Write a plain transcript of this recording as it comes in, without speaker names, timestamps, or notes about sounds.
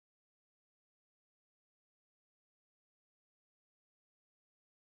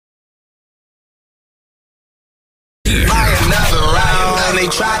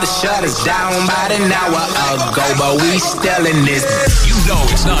the shutters down about an hour ago, but we still in this. You know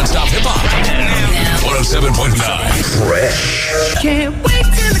it's non-stop hip-hop. 107.9 Fresh. Can't wait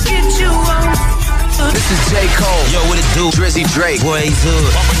till I get you on. This is J. Cole. Yo, what it do? Drizzy Drake. Boy, he's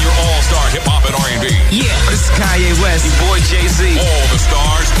hood. Bumping your all-star hip-hop and R&B. Yeah. This is Kanye West. Your boy Jay-Z. All the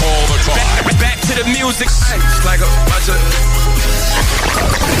stars, all the time. Back to the music. It's like a bunch of...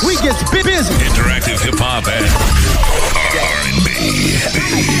 We get busy. Interactive hip-hop and R&B.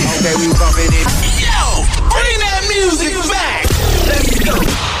 Okay, we bumping it. Yo, bring that music back. Let's go.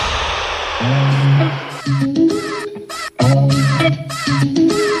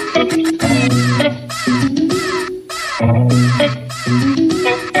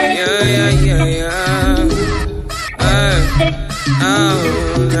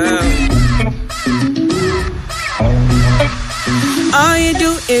 All you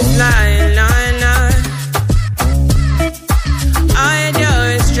do is lie, lie, lie. All you do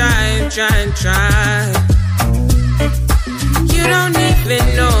is try, try, try. You don't even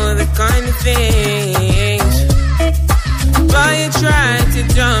know the kind of things, but you try to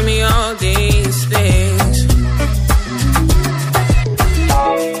tell me all these things.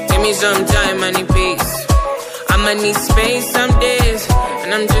 Give me some time, I need peace. I'ma need space some days,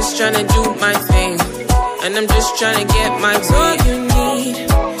 and I'm just tryna do my thing, and I'm just tryna get my way. All you need,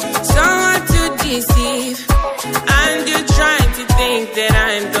 someone to deceive, and you're trying to think that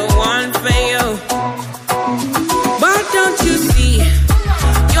I'm the one for you. But don't you see,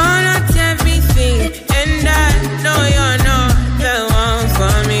 you're not everything, and I know you're not the one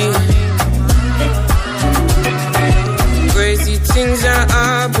for me. Crazy things are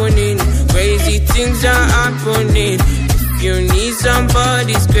happening, crazy things are happening. If you need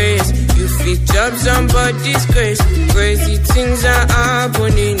somebody's grace, you fit up somebody's grace. Crazy things are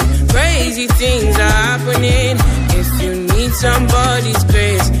happening, crazy things are happening. If you need somebody's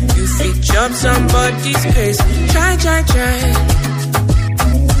grace, you fit up somebody's grace. Try, try, try.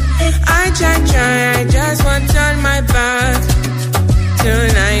 I try, try, I just want to turn my back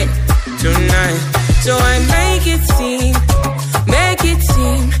tonight, tonight. So I make it seem,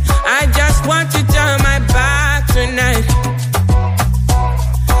 I just want to turn my back tonight.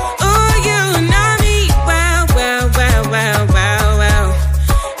 Oh, you know me well, well, well, well, well, well.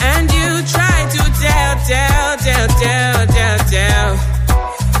 And you try to tell.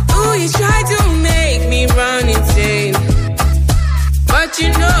 Oh, you try to make me run insane, but you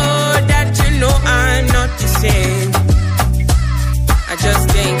know that I'm not the same. I just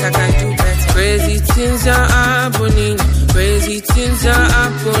think I can do better. Crazy things are happening, crazy things are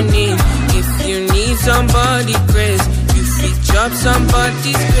happening. If you need somebody crazy, you fit up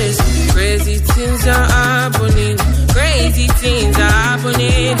somebody's grace. Crazy things are happening, crazy things are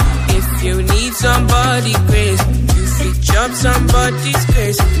happening. If you need somebody crazy, you fit up somebody's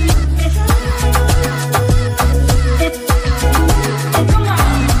grace.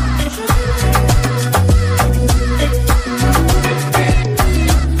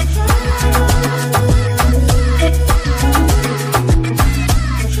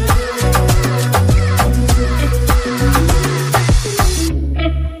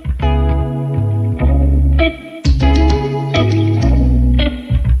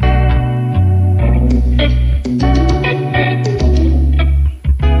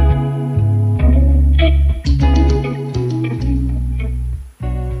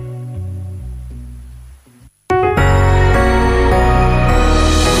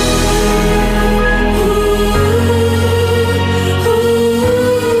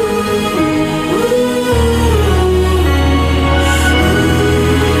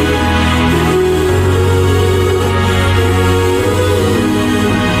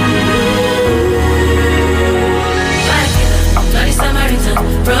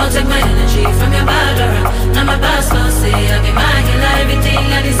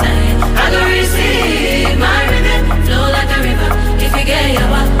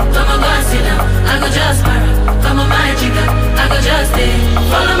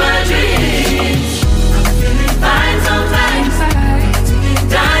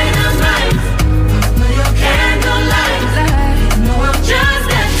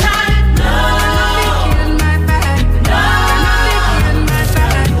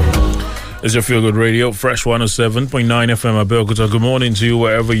 It's your Feel Good Radio, Fresh 107.9 FM Abeokuta. Good morning to you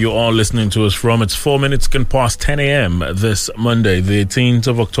wherever you are listening to us from. It's 4 minutes past 10 a.m. this Monday, the 18th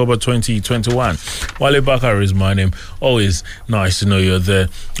of October 2021. Wale Bakar is my name. Always nice to know you're there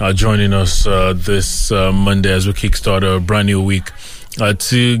joining us this Monday as we kickstart a brand new week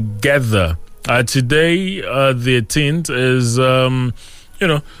together. Today, the 18th, is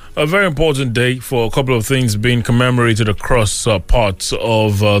a very important day for a couple of things being commemorated across parts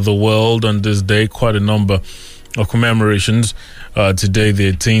of the world on this day. Quite a number of commemorations. Today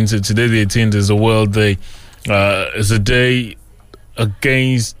the 18th. Today the 18th is a World Day. It's a day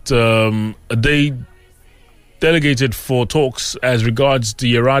against a day delegated for talks as regards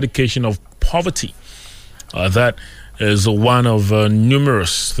the eradication of poverty. That is one of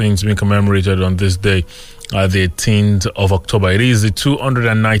numerous things being commemorated on this day, the 18th of October. It is the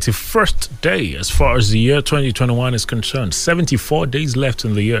 291st day as far as the year 2021 is concerned. 74 days left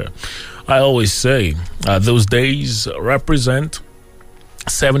in the year. I always say those days represent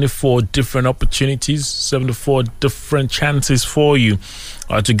 74 different opportunities, 74 different chances for you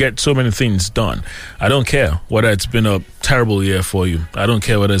to get so many things done. I don't care whether it's been a terrible year for you. I don't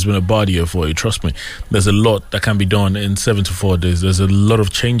care whether it's been a bad year for you. Trust me, there's a lot that can be done in 74 days. There's a lot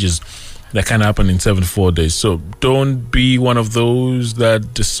of changes that can happen in 74 days. So don't be one of those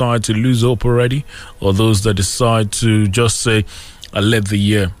that decide to lose hope already, or those that decide to just say, I let the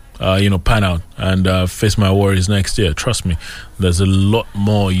year pan out and face my worries next year. Trust me, there's a lot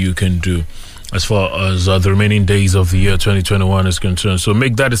more you can do as far as the remaining days of the year 2021 is concerned. So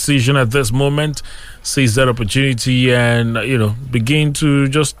make that decision at this moment, seize that opportunity, and begin to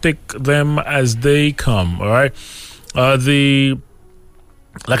just take them as they come. All right.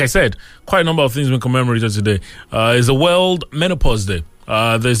 Like I said, quite a number of things being commemorated today. Is a World Menopause Day.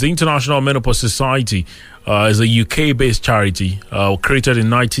 There's the International Menopause Society. It's a UK-based charity created in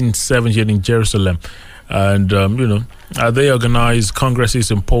 1970 in Jerusalem. And, they organize congresses,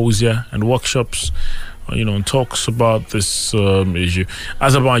 symposia, and workshops, and talks about this issue.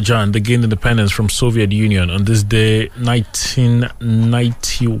 Azerbaijan, they gained independence from Soviet Union on this day,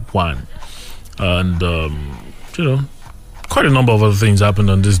 1991. And, quite a number of other things happened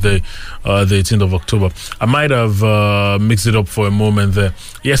on this day, the 18th of October. I might have mixed it up for a moment there.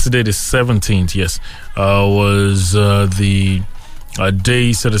 Yesterday, the 17th, was the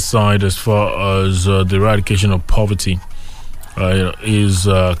day set aside as far as the eradication of poverty is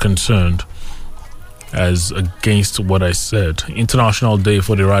concerned, as against what I said. International Day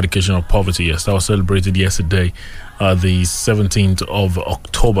for the Eradication of Poverty. Yes, that was celebrated yesterday, the 17th of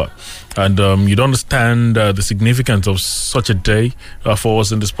October. And you'd understand the significance of such a day for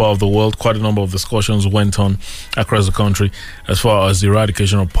us in this part of the world. Quite a number of discussions went on across the country as far as the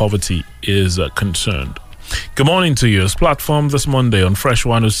eradication of poverty is concerned. Good morning to you. It's Platform this Monday on Fresh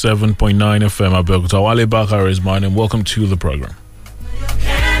 107.9 FM. Abeokuta. Wale Bakar is mine, and welcome to the program.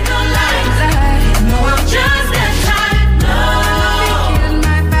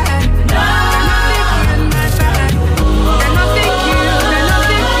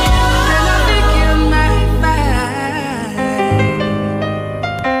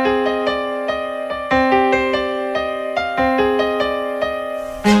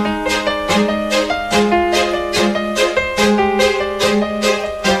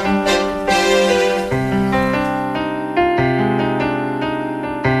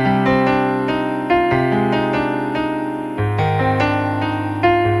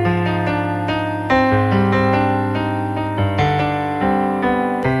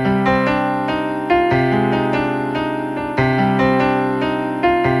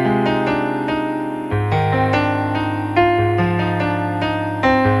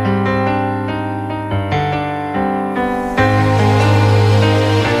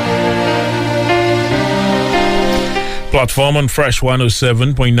 Platform on Fresh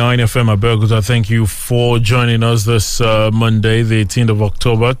 107.9 FM Abeokuta. Thank you for joining us this Monday, the 18th of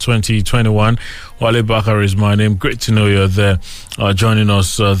October, 2021. Wale Bakar is my name. Great to know you're there joining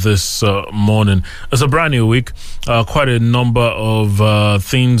us this morning. It's a brand new week. Quite a number of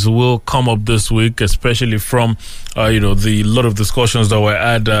things will come up this week, especially from, the lot of discussions that were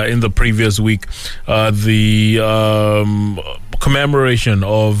had in the previous week. The commemoration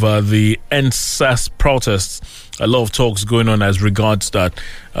of the NSAS protests. A lot of talks going on as regards that,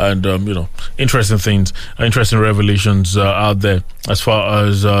 and interesting things, interesting revelations out there as far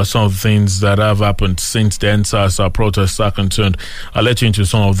as some of the things that have happened since the NSAS protests are concerned. I'll let you into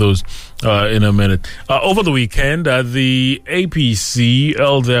some of those in a minute. Over the weekend, the APC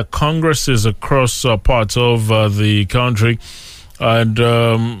held their congresses across parts of the country, and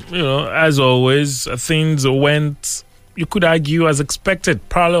as always, things went, you could argue, as expected.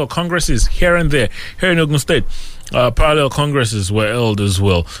 Parallel congresses here and there. Here in Ogun State, parallel congresses were held as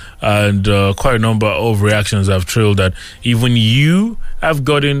well. And quite a number of reactions have trailed that even you have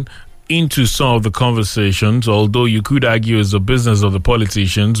gotten into some of the conversations, although you could argue it's the business of the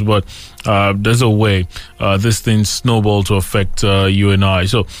politicians, but there's a way this thing snowballed to affect you and I.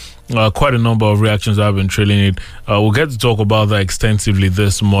 So quite a number of reactions have been trailing it. We'll get to talk about that extensively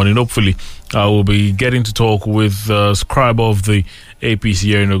this morning. Hopefully, we'll be getting to talk with Scribe of the APC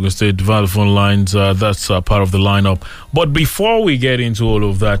here in Ogun State via the phone lines. That's part of the lineup. But before we get into all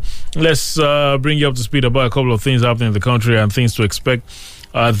of that, let's bring you up to speed about a couple of things happening in the country and things to expect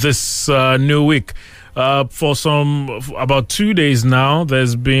this new week. For about 2 days now,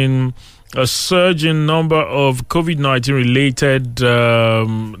 there's been a surge in number of COVID-19 related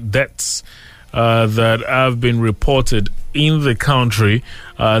deaths that have been reported in the country.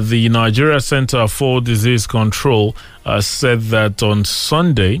 The Nigeria Center for Disease Control said that on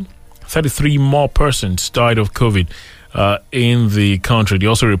Sunday, 33 more persons died of COVID in the country. They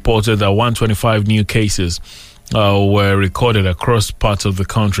also reported that 125 new cases were recorded across parts of the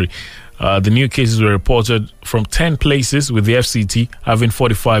country. The new cases were reported from 10 places, with the FCT having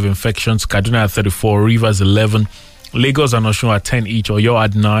 45 infections, Kaduna at 34, Rivers 11, Lagos and Osun at 10 each, Oyo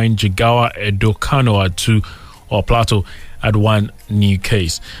at 9, Jigawa, Edo, Kano at 2, or Plateau at 1 new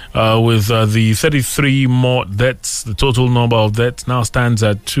case. With the 33 more deaths, the total number of deaths now stands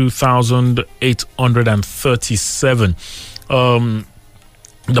at 2,837. The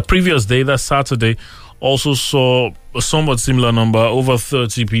previous day, that Saturday, also saw a somewhat similar number, over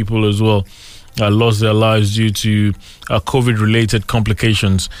 30 people as well lost their lives due to COVID-related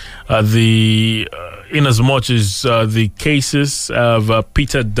complications. In as much as the cases have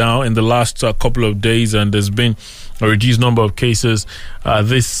petered down in the last couple of days, and there's been a reduced number of cases,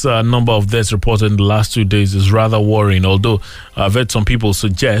 this number of deaths reported in the last 2 days is rather worrying. Although I've heard some people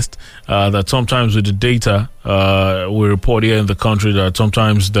suggest that sometimes with the data we report here in the country, that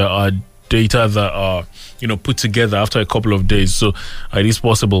sometimes there are data that are put together after a couple of days, so it is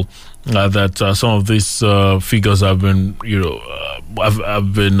possible that some of these figures have been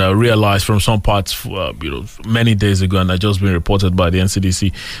have been realized from some parts many days ago, and have just been reported by the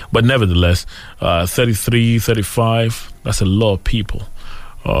NCDC. But nevertheless, 33, 35, that's a lot of people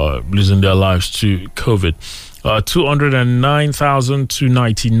losing their lives to COVID.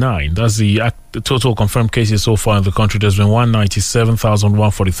 209,299. That's the total confirmed cases so far in the country. There's been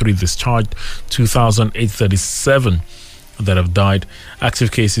 197,143 discharged, 2,837 that have died.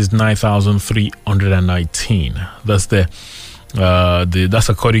 Active cases 9,319. That's that's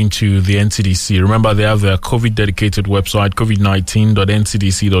according to the NCDC. Remember, they have their COVID dedicated website,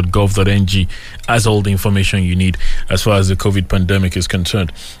 covid19.ncdc.gov.ng, as all the information you need as far as the COVID pandemic is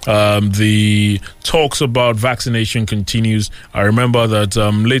concerned. The talks about vaccination continues. I remember that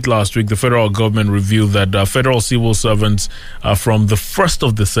late last week, the federal government revealed that federal civil servants from the 1st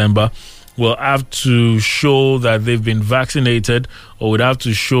of December will have to show that they've been vaccinated, or would have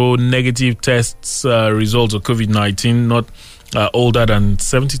to show negative tests results of COVID-19, not older than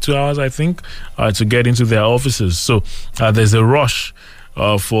 72 hours, I think, to get into their offices. So there's a rush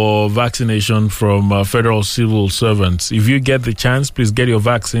for vaccination from federal civil servants. If you get the chance, please get your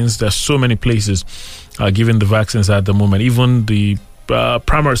vaccines. There's so many places giving the vaccines at the moment. Even the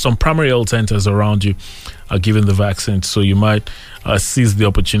some primary health centers around you are giving the vaccines. So you might seize the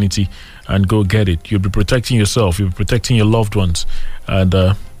opportunity and go get it. You'll be protecting yourself. You'll be protecting your loved ones. And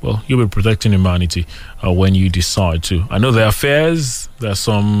you'll be protecting humanity when you decide to. I know there are fears, there are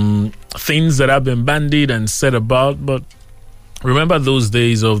some things that have been bandied and said about, but remember those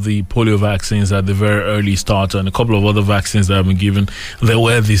days of the polio vaccines at the very early start, and a couple of other vaccines that have been given. There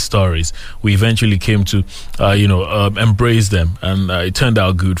were these stories. We eventually came to, embrace them, and it turned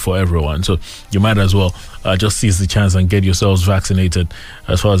out good for everyone. So you might as well just seize the chance and get yourselves vaccinated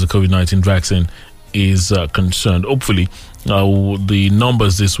as far as the COVID-19 vaccine is concerned. Hopefully, the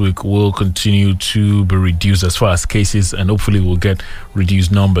numbers this week will continue to be reduced as far as cases, and hopefully we'll get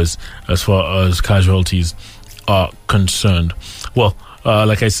reduced numbers as far as casualties are concerned. Well,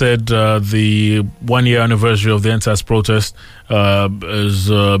 like I said, the 1 year anniversary of the NSAS protest is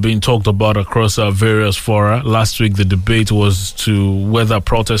being talked about across various fora. Last week, the debate was to whether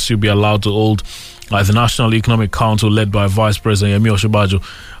protests should be allowed to hold. The National Economic Council, led by Vice President Yemi Osinbajo,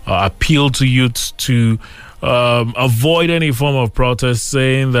 appealed to youths to avoid any form of protest,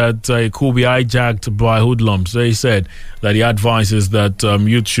 saying that it could be hijacked by hoodlums. They said that he advises that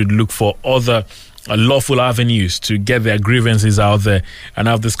youth should look for other lawful avenues to get their grievances out there and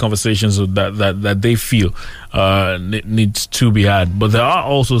have these conversations that they feel needs to be had. But there are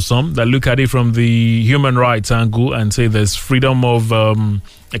also some that look at it from the human rights angle and say there's freedom of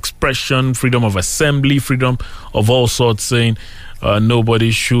expression, freedom of assembly, freedom of all sorts, saying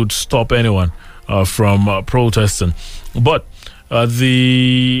nobody should stop anyone from protesting. But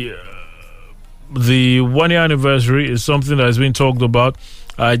the the 1 year anniversary is something that has been talked about.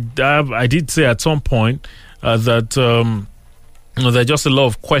 I did say at some point that there are just a lot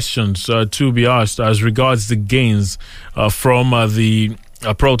of questions to be asked as regards the gains from the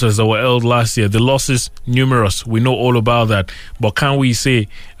protests that were held last year. The losses, numerous. We know all about that. But can we say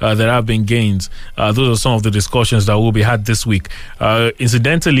there have been gains? Those are some of the discussions that will be had this week.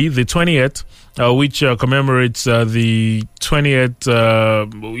 Incidentally, the 20th, which commemorates the 20th,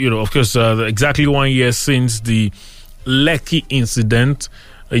 of course, exactly 1 year since the Lekki incident.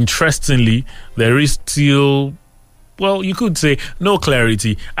 Interestingly, there is still, well, you could say no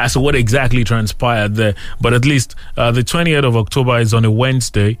clarity as to what exactly transpired there. But at least the 20th of October is on a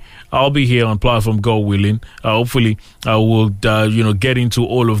Wednesday. I'll be here on platform, God willing. Hopefully, I will, get into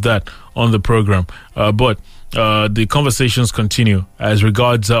all of that on the program. But the conversations continue as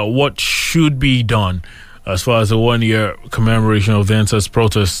regards what should be done as far as the 1 year commemoration of the NSAS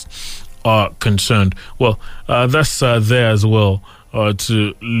protests are concerned. Well, that's there as well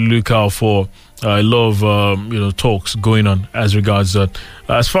to look out for. A lot of talks going on as regards that.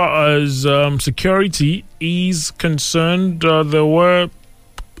 As far as security is concerned, there were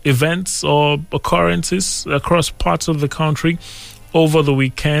events or occurrences across parts of the country over the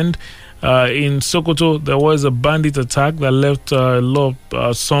weekend. In Sokoto, there was a bandit attack that left a lot,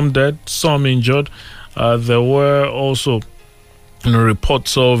 some dead, some injured. There were also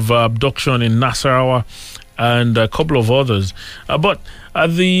reports of abduction in Nasarawa and a couple of others. But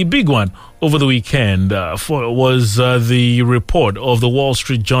the big one over the weekend was the report of the Wall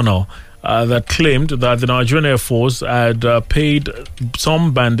Street Journal that claimed that the Nigerian Air Force had paid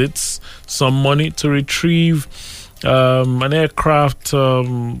some bandits some money to retrieve an aircraft.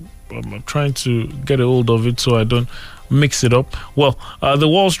 I'm trying to get a hold of it so I don't mix it up. Well, the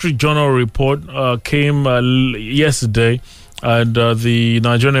Wall Street Journal report came yesterday, and the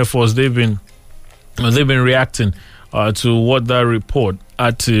Nigerian Air Force, they've been reacting to what that report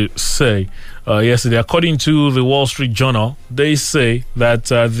had to say yesterday. According to the Wall Street Journal, they say that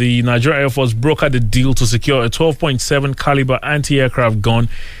the Nigerian Air Force brokered a deal to secure a 12.7 caliber anti-aircraft gun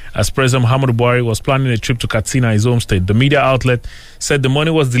as President Muhammadu Buhari was planning a trip to Katsina, his home state. The media outlet said the money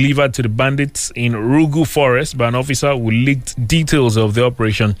was delivered to the bandits in Rugu Forest by an officer who leaked details of the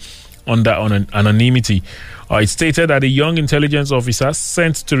operation under anonymity. It stated that a young intelligence officer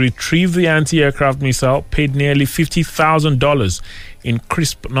sent to retrieve the anti-aircraft missile paid nearly $50,000 in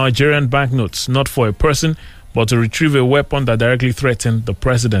crisp Nigerian banknotes, not for a person, but to retrieve a weapon that directly threatened the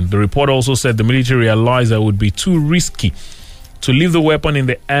president. The report also said the military realized that it would be too risky to leave the weapon in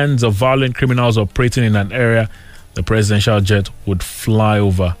the hands of violent criminals operating in an area the presidential jet would fly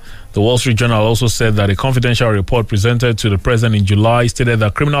over. The Wall Street Journal also said that a confidential report presented to the president in July stated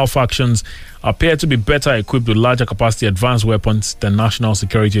that criminal factions appear to be better equipped with larger capacity advanced weapons than national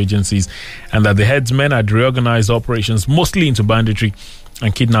security agencies, and that the headsmen had reorganized operations mostly into banditry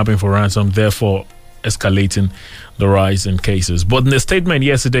and kidnapping for ransom, therefore escalating the rise in cases. But in a statement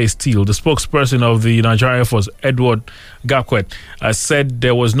yesterday still, the spokesperson of the Nigerian Air Force, Edward Gakwet, said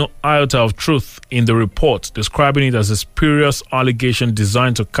there was no iota of truth in the report, describing it as a spurious allegation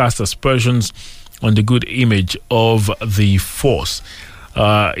designed to cast aspersions on the good image of the force.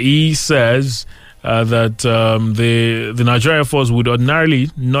 He says that the Nigerian Air Force would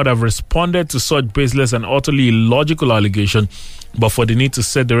ordinarily not have responded to such baseless and utterly illogical allegation, but for the need to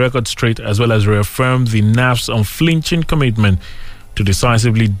set the record straight as well as reaffirm the NAF's unflinching commitment to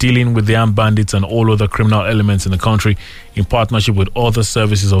decisively dealing with the armed bandits and all other criminal elements in the country in partnership with other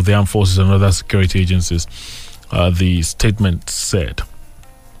services of the armed forces and other security agencies, the statement said.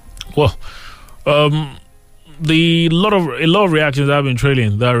 Well, a lot of reactions have been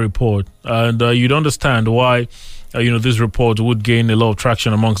trailing that report, and you'd understand why this report would gain a lot of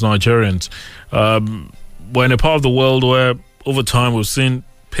traction amongst Nigerians. We're in a part of the world where over time we've seen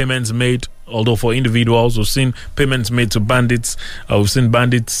payments made, although for individuals, we've seen payments made to bandits. We've seen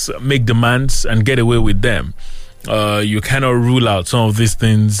bandits make demands and get away with them. You cannot rule out some of these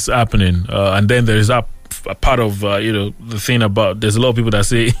things happening. And then there is a part of, the thing about, there's a lot of people that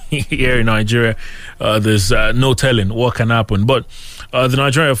say here in Nigeria, there's no telling what can happen. But the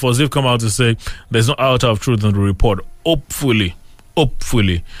Nigerian Air Force, they've come out to say there's no iota of truth in the report. Hopefully,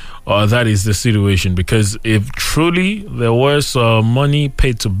 that is the situation, because if truly there was money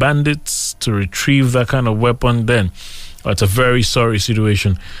paid to bandits to retrieve that kind of weapon, then it's a very sorry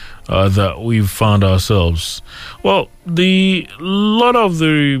situation that we've found ourselves. Well, lot of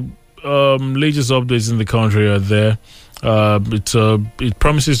the latest updates in the country are there. It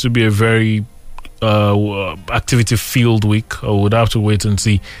promises to be a very activity-filled week. I would have to wait and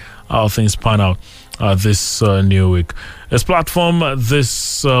see how things pan out this new week. This platform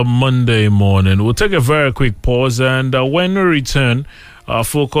this Monday morning. We'll take a very quick pause, and when we return, our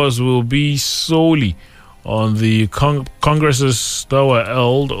focus will be solely on the congresses that were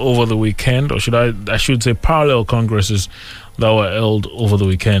held over the weekend, or I should say parallel congresses that were held over the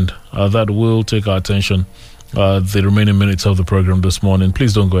weekend. That will take our attention the remaining minutes of the program this morning.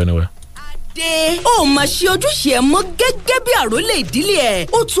 Please don't go anywhere. ó mà ṣe ojúṣe ẹ mọ́ gẹ́gẹ́ bí àrólé ìdílé ẹ̀.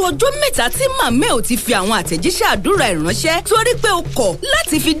 Ó tu ọjọ́ mẹ́ta tí màmá ò ti fi àwọn àtẹ̀jíṣẹ́ àdúrà ẹ̀ ránṣẹ́ torí pé ó kọ̀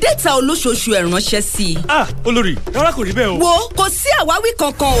láti fi dẹ́ta olóṣooṣù ẹ̀ ránṣẹ́ sí i. Olórí rárá kò rí bẹ́ẹ̀ o. Wo kò sí àwáwí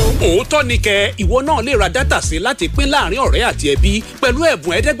kankan o. Òótọ́ ni kẹ́, ìwọ náà lè ra dátà sí láti pín láàrin ọ̀rẹ́ àti ẹbí pẹ̀lú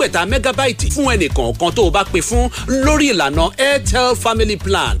ẹ̀bùn 500 mẹ́gábáìtì fún ẹnìkọ̀ọ̀kan tó o bá pè fún lórí ìlànà Airtel Family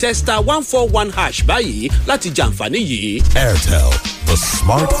Plan. Testa 141# báyìí láti jàǹfààní yìí. Airtel, the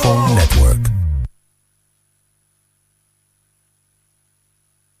smartphone network.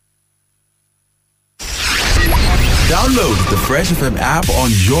 Download the Fresh FM app on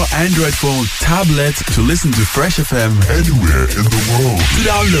your Android phone, tablet to listen to Fresh FM Anywhere in the world. To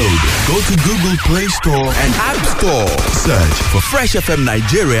download, go to Google Play Store and App Store. Search for Fresh FM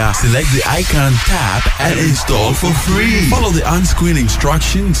Nigeria, select the icon, tap, and install for free. Follow the on-screen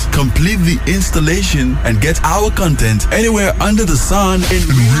instructions, complete the installation, and get our content anywhere under the sun in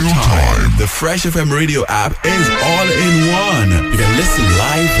real time. The Fresh FM radio app is all in one. You can listen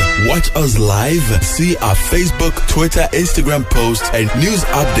live, watch us live, see our Facebook, Twitter, Instagram posts, and news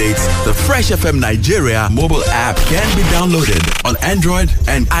updates. The Fresh FM Nigeria mobile app can be downloaded on Android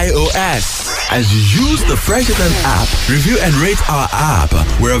and iOS. As you use the Fresh FM app, review and rate our app.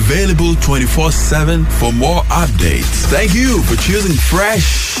 We're available 24/7 for more updates. Thank you for choosing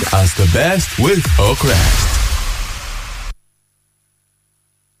Fresh as the best with Oakrest.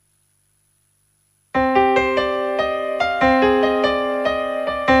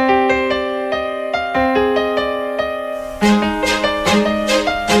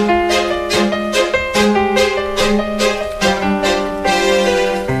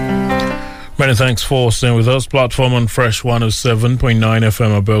 Many thanks for staying with us. Platform on Fresh 107.9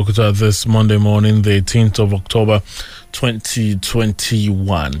 FM Abeokuta this Monday morning, the 18th of October,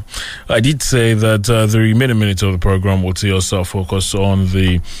 2021. I did say that the remaining minutes of the program will see us focus on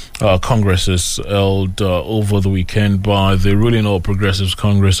the congresses held over the weekend by the ruling All Progressives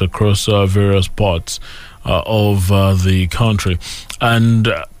Congress across various parts of the country.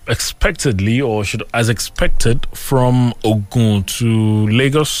 And expectedly, or as expected, from Ogun to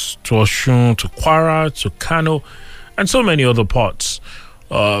Lagos to Osun to Kwara to Kano and so many other parts,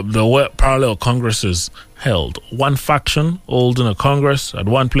 there were parallel congresses held. One faction holding a congress at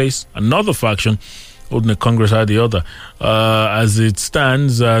one place, another faction holding a congress at the other. As it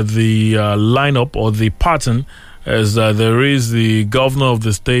stands, the lineup or the pattern is there is the governor of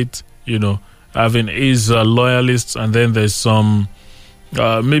the state, having his loyalists, and then there's some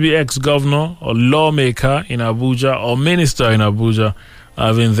maybe ex-governor or lawmaker in Abuja or minister in Abuja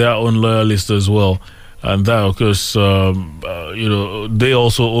having their own loyalists as well. And that, of course, they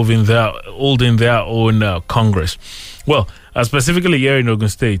also holding their own Congress. Well, specifically here in Ogun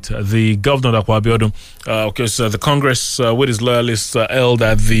State, the governor, Dapo Abiodun, of course, the Congress with his loyalists held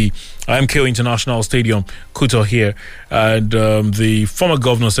at the MKO International Stadium, Kuto here, and the former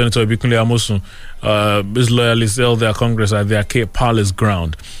governor, Senator Ibikunle Amosun, his loyalists held their Congress at the Arcade Palace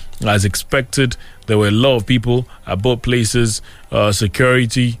ground. As expected, there were a lot of people at both places,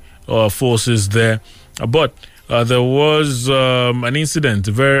 security forces there, but there was an incident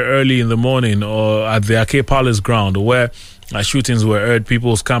very early in the morning at the Arcade Palace ground where shootings were heard,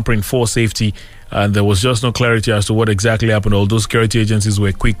 people scampering for safety, and there was just no clarity as to what exactly happened, although security agencies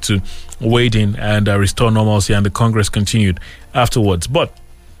were quick to wade in and restore normalcy, and the Congress continued afterwards. But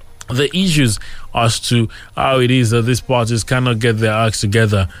the issues as to how it is that these parties cannot get their acts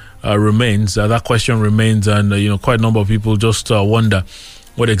together remains. That question remains, and quite a number of people just wonder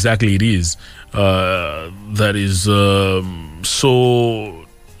what exactly it is that is so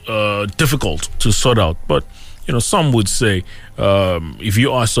difficult to sort out. But some would say if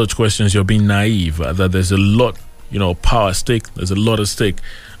you ask such questions, you're being naive, that there's a lot power at stake. There's a lot at stake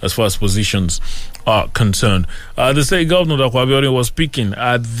as far as positions are concerned. The state governor, Dapo Abiodun, was speaking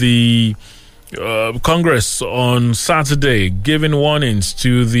at the Congress on Saturday, giving warnings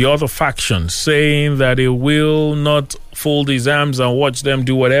to the other faction, saying that he will not fold his arms and watch them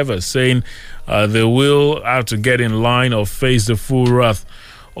do whatever, saying they will have to get in line or face the full wrath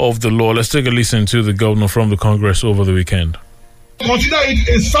of the law. Let's take a listen to the governor from the Congress over the weekend. Consider it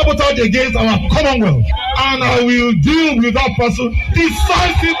a sabotage against our Commonwealth, and I will deal with that person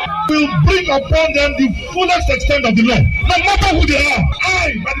decisively. Will bring upon them the fullest extent of the law, no matter who they are.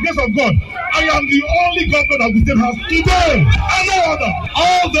 I, by the the grace of God, I am the only governor that the state has today, and no other.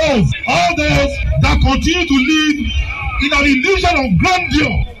 All those that continue to live in an illusion of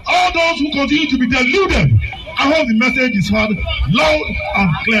grandeur, all those who continue to be deluded, I hope the message is heard loud and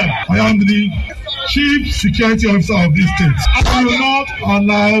clear. I am the Chief Security Officer of this state. I will not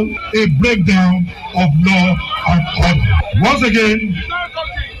allow a breakdown of law and order. Once again,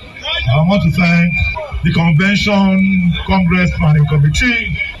 I want to thank the Convention, Congress Planning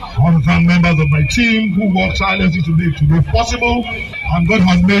Committee. I want to thank members of my team who worked tirelessly to make today possible, and God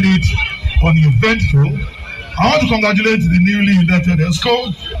has made it uneventful. I want to congratulate the newly elected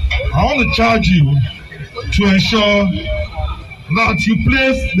ESCO. I want to charge you to ensure that you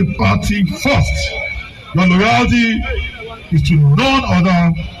place the party first. Your loyalty is to none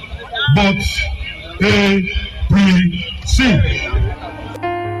other but APC.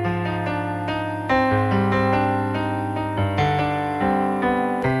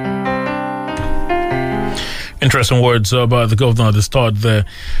 Interesting words about the governor at the start there.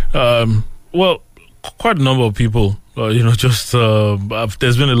 Well, quite a number of people, there's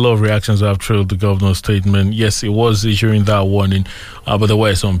been a lot of reactions after the governor's statement. Yes, it was issuing that warning, but there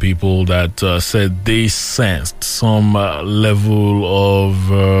were some people that said they sensed some level of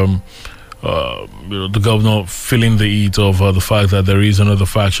the governor feeling the heat of the fact that there is another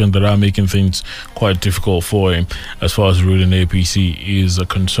faction that are making things quite difficult for him as far as ruling APC is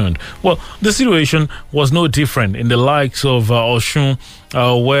concerned. Well, the situation was no different in the likes of Osun,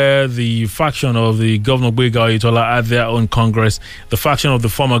 where the faction of the Governor Gbega Oyetola had their own Congress. The faction of the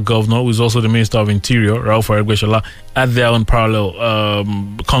former governor, who is also the Minister of Interior, Rauf Aregbesola, had their own parallel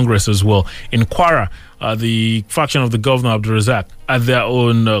Congress as well. In Kwara, the faction of the Governor Abdulrazak had their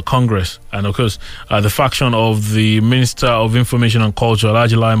own Congress. And of course, the faction of the Minister of Information and Culture,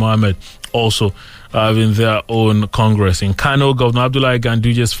 Alhaji Lai Mohammed, also having their own Congress. In Kano, Governor Abdullahi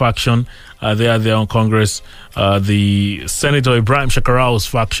Ganduje's faction, they had their own Congress. The Senator Ibrahim Shekarau's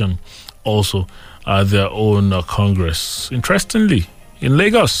faction also had their own Congress. Interestingly, in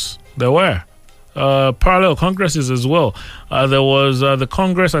Lagos, there were parallel congresses as well. There was the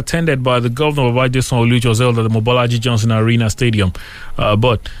Congress attended by the governor of Babajide Sanwo-Olu, which was held at the Mobolaji Johnson Arena Stadium.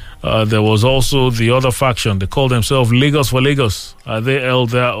 But there was also the other faction. They called themselves Lagos for Lagos. They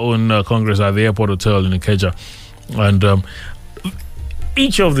held their own Congress at the Airport Hotel in Ikeja. And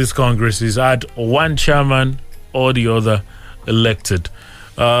each of these congresses had one chairman or the other elected.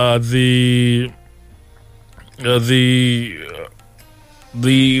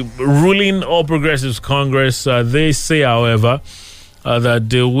 The ruling All Progressives Congress, they say, however, that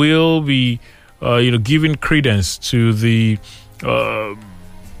they will be, giving credence to the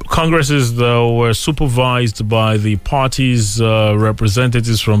congresses that were supervised by the party's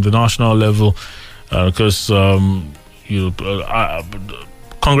representatives from the national level, because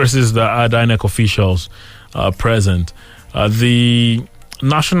congresses that had INEC officials present. The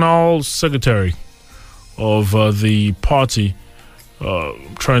national secretary of the party. The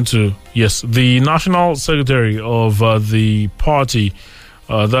national secretary of the party,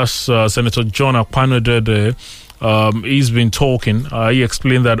 that's Senator John Akpano-Dede, he's been talking. He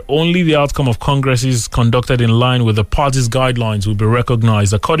explained that only the outcome of congresses conducted in line with the party's guidelines will be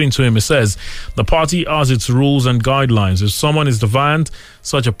recognized. According to him, he says the party has its rules and guidelines. If someone is defiant,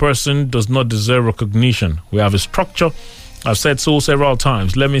 such a person does not deserve recognition. We have a structure. I've said so several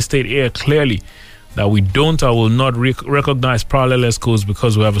times. Let me state here clearly that we don't or will not recognize parallel ESCOs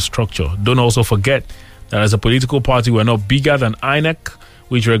because we have a structure. Don't also forget that as a political party, we're not bigger than INEC,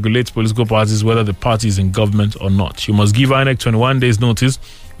 which regulates political parties whether the party is in government or not. You must give INEC 21 days notice,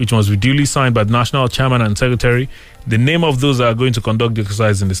 which must be duly signed by the national chairman and secretary. The name of those that are going to conduct the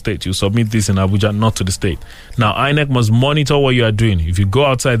exercise in the state. You submit this in Abuja, not to the state. Now, INEC must monitor what you are doing. If you go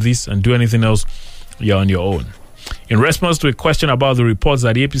outside this and do anything else, you're on your own. In response to a question about the reports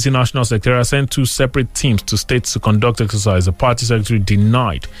that the APC National Secretariat sent 2 separate teams to states to conduct exercise, the party secretary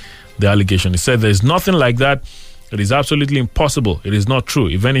denied the allegation. He said there is nothing like that. It is absolutely impossible. It is not true.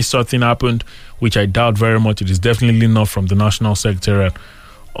 If any such thing happened, which I doubt very much, it is definitely not from the National Secretariat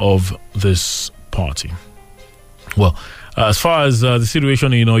of this party. Well, as far as the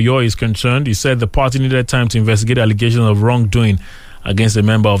situation in Oyo is concerned, he said the party needed time to investigate allegations of wrongdoing against a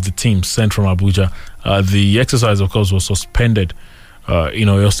member of the team sent from Abuja. The exercise, of course, was suspended in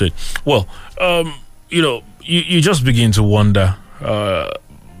Oyo State. Well, you just begin to wonder.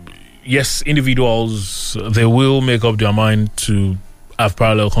 Yes, individuals, they will make up their mind to have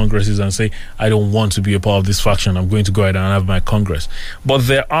parallel congresses and say, I don't want to be a part of this faction. I'm going to go ahead and have my congress. But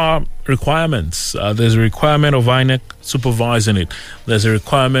there are requirements. There's a requirement of INEC supervising it. There's a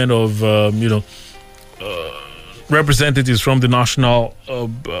requirement of, representatives from the national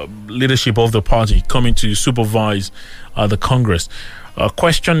leadership of the party coming to supervise the Congress.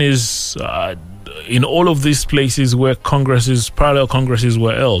 Question is, in all of these places where parallel congresses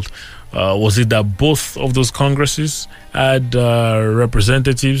were held, was it that both of those congresses had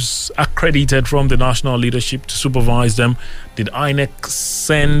representatives accredited from the national leadership to supervise them? Did INEC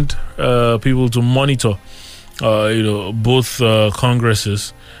send people to monitor, both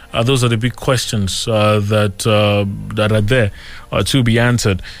congresses? Those are the big questions that are there to be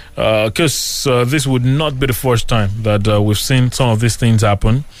answered. Because this would not be the first time that we've seen some of these things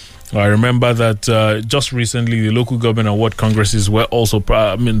happen. I remember that just recently the local government and ward congresses were also,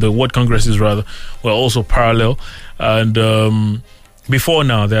 the ward congresses rather, were also parallel. And before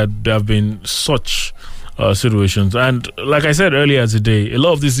now, there have been such situations. And like I said earlier today, a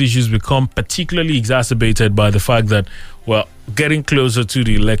lot of these issues become particularly exacerbated by the fact that, well, getting closer to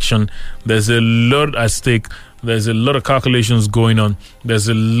the election, there's a lot at stake. There's a lot of calculations going on. There's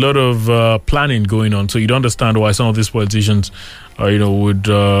a lot of planning going on. So you'd understand why some of these politicians, would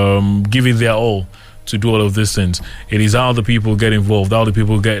give it their all to do all of these things. It is how the people get involved, how the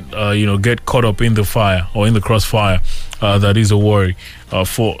people get caught up in the fire or in the crossfire that is a worry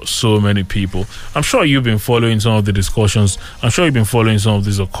for so many people. I'm sure you've been following some of the discussions. I'm sure you've been following some of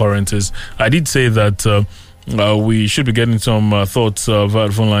these occurrences. I did say that we should be getting some thoughts via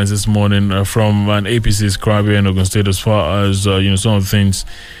the phone lines this morning from an APC scribe in Ogun State as far as some of the things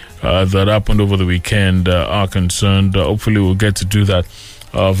that happened over the weekend are concerned. Hopefully we'll get to do that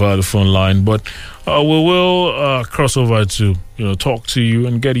via the phone line, but we will cross over to talk to you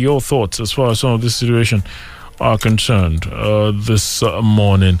and get your thoughts as far as some of this situation are concerned this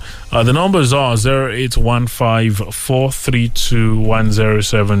morning. The numbers are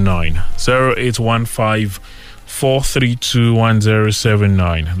 0815-432-1079,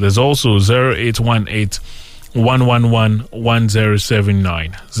 0815-432-1079. There's also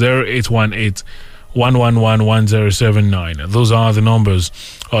 0818-111-1079, 0818-111-1079. Those are the numbers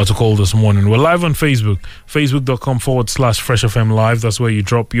to call this morning. We're live on Facebook, facebook.com/Fresh FM Live. That's where you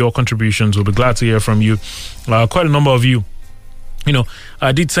drop your contributions. We'll be glad to hear from you. Quite a number of you,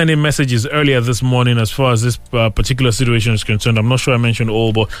 I did send in messages earlier this morning as far as this particular situation is concerned. I'm not sure I mentioned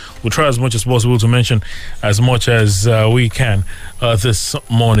all, but we'll try as much as possible to mention as much as we can this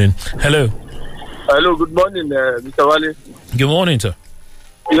morning. Hello. Hello, good morning, Mr. Wale. Good morning, sir.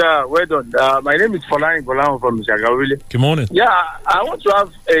 Yeah, well done. My name is Folarin Bolan from Shagawili. Good morning. Yeah, I want to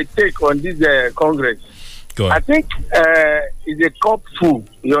have a take on this Congress. Go ahead. I think it's a cup full,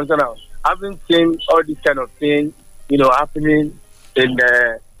 you understand now? I haven't seen all this kind of thing, happening in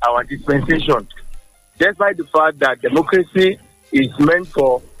our dispensation. Despite the fact that democracy is meant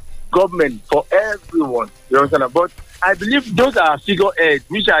for government, for everyone, you understand? But I believe those are figureheads,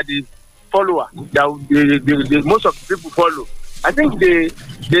 which are the followers that the most of the people follow. I think they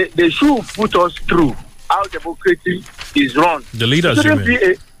should put us through how democracy is run. The leaders,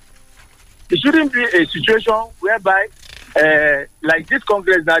 it shouldn't be a situation whereby, like this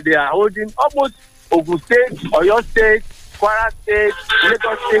Congress that they are holding, almost Ogun State, Oyo State, Kwara State,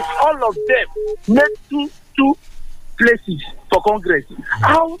 Lagos State, all of them make two places for Congress.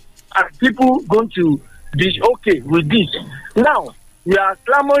 How are people going to be okay with this? Now, we are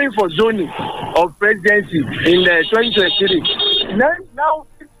clamoring for zoning of presidency in 2023. Now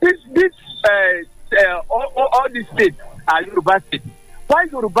all these states are Yoruba states. Why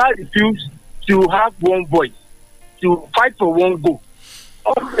Yoruba refuse to have one voice, to fight for one goal?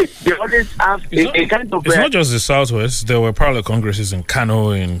 They always have a kind of... It's not just the Southwest. There were parallel congresses in Kano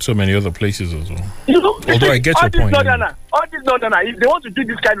and so many other places as well. Although I get your point. All this Northerner, if they want to do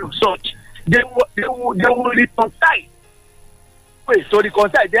this kind of search, they will reconcile. To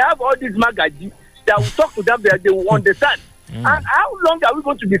reconcile. They have all these magaji that will talk to them, they will understand. And how long are we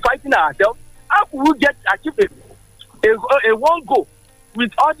going to be fighting ourselves? How will we achieve a one goal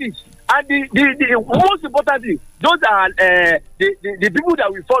with all this? And the most important thing, those are the people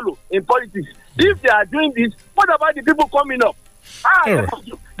that we follow in politics. If they are doing this, what about the people coming up?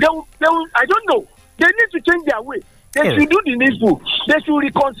 They will, I don't know. They need to change their way. They should do the needful. They should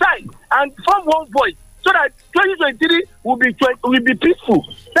reconcile and form one voice so that 2023 will be peaceful.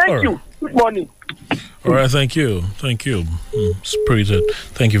 Thank you. Good morning. All right, thank you. Spirited.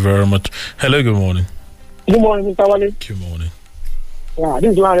 Thank you very much. Hello, good morning. Good morning, Mr. Wale. Good morning. Yeah,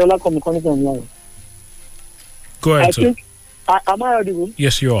 this is Mariola coming from online. Go ahead, sir. Am I audible?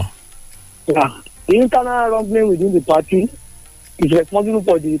 Yes, you are. Yeah. The internal rumbling within the party is responsible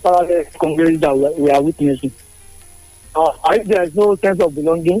for the parallel congress that we are witnessing. If there is no sense of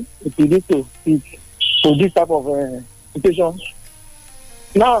belonging, it will lead to this type of situation.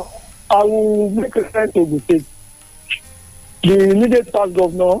 Now, I will make reference to the state. the immediate past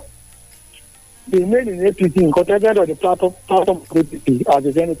governor, he remained in APC, contested on the platform of APC as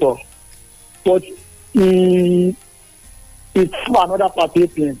a senator. But he from another party,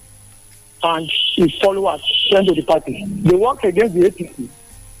 APN, and his followers went to the party. They worked against the APC.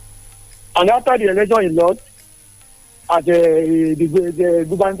 And after the election, he lost as the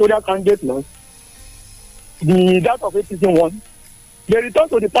gubernatorial candidate lost. That of APC won. They returned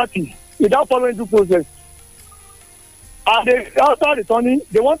to the party without following due process. And after returning,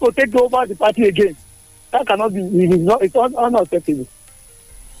 they want to take over the party again. That cannot be. It's unacceptable.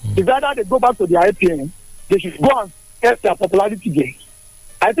 It's either they go back to the IPN, they should go and test their popularity again.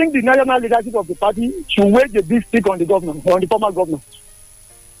 I think the national leadership of the party should wage a big stick on the governor, on the former governor.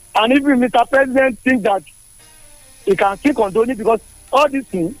 And if Mr. President thinks that he can still condone it, because all these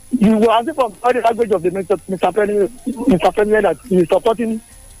things, you will answer from all the language of the Mr. President that he is supporting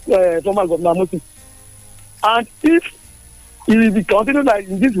former Governor Musi. And if he continues like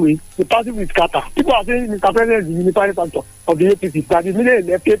in this way, the party will scatter. People are saying Mr. President is the unifying factor of the APC, that the minute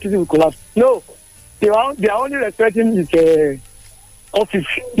the APC will collapse. No, they are only respecting his office,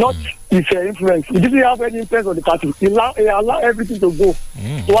 not his influence. He didn't have any influence on the party. He allowed everything to go.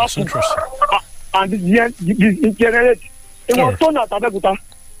 That's interesting. And it generates. It was shown at Abeokuta.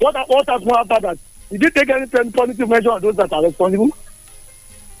 What happened after that? He didn't take any positive measure on those that are responsible.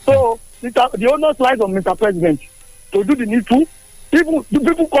 So the onus lies on Mr. President to do the needful. People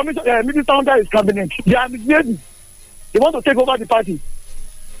minister under his cabinet. They are misbehaving. They want to take over the party.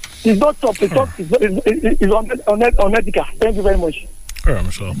 It's not stop. It's unethical. Thank you very much. All right,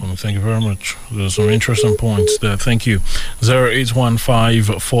 Mr. Alpano, thank you very much. There's some interesting points there. Thank you.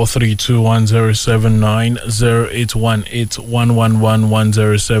 0815-432-1079,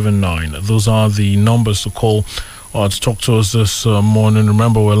 0818-111-1079. Those are the numbers to call to talk to us this morning.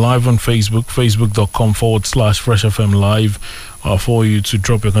 Remember, we're live on Facebook, facebook.com/Fresh FM Live. For you to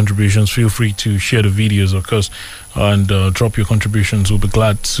drop your contributions, feel free to share the videos, of course, and drop your contributions. We'll be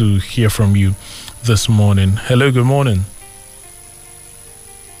glad to hear from you this morning. Hello, good morning.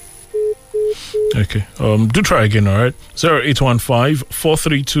 Okay, do try again, all right?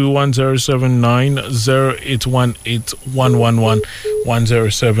 0815-432-1079,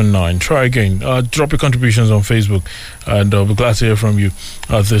 0818-111-1079. Try again. Drop your contributions on Facebook, and I'll be glad to hear from you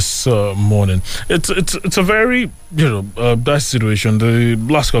this morning. It's a very, that situation. The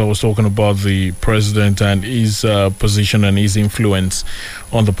last call I was talking about the president and his position and his influence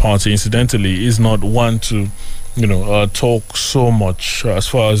on the party. Incidentally, is not one to talk so much as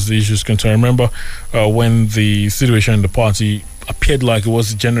far as the issue is concerned. Remember when the situation in the party appeared like it was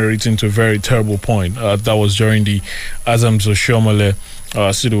degenerating to a very terrible point. That was during the Azam Zoshomole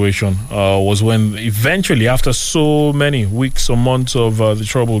situation. Was when eventually, after so many weeks or months of the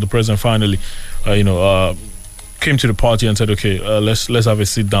trouble, the president finally, came to the party and said, "Okay, let's have a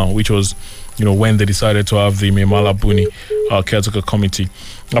sit down," which was, when they decided to have the Memala Buni caretaker committee.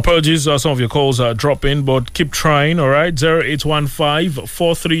 Apologies, some of your calls are dropping, but keep trying, all right?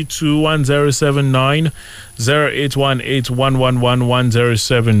 0815-432-1079,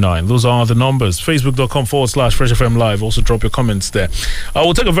 0818-111-1079. Those are the numbers. Facebook.com/Fresh FM Live. Also drop your comments there.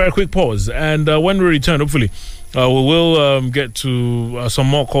 We'll take a very quick pause, and when we return, hopefully, we will get to some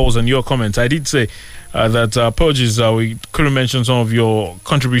more calls and your comments. I did say that apologies, we couldn't mention some of your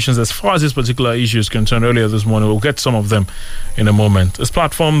contributions as far as this particular issue is concerned earlier this morning. We'll get some of them in a moment. It's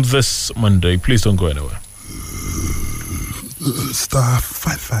platform this Monday. Please don't go anywhere. Star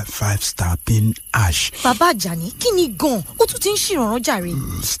 555 star pin hash. Bàbá Àjàní, kí ni gan? Ó tún ti ń ṣèrànràn jàre.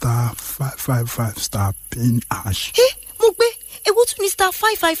 Star 555 star pin hash. Mo gbé. Ewo tún ní star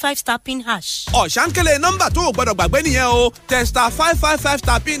 555 star pin hash. Ọ̀sánkélé nọ́mbà tó o gbọ́dọ̀ gbàgbé nìyẹn o. Tẹ star 555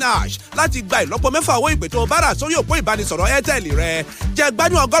 star pin hash láti gba ìlọ́po mẹ́fà owó ìpè tó o bá rà sórí òpó ìbánisọ̀rọ̀ Airtel rẹ. Jẹ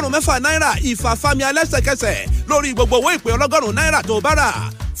gbádùn $100 náírà ìfàfàmì alẹ́sẹ̀kẹsẹ̀ lórí gbogbo owó ìpè $100 náírà tó o bá rà.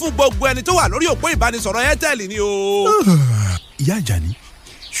 Fún gbogbo ẹni tó wà lórí òpó ìbánisọ̀rọ̀ Airtel ni o. Ìyá Àjàní,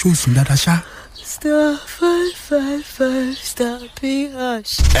 ṣó o sùn dáadáa ṣá? Star 555 star pin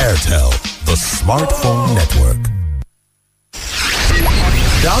hash. Airtel, the smartphone network.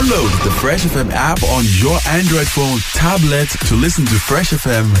 Download the Fresh FM app on your Android phone, tablet to listen to Fresh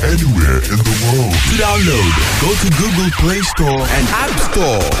FM anywhere in the world. To download, go to Google Play Store and App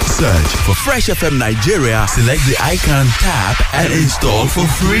Store. Search for Fresh FM Nigeria, select the icon, tap, and install for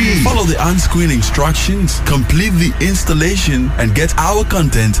free. Follow the on-screen instructions, complete the installation, and get our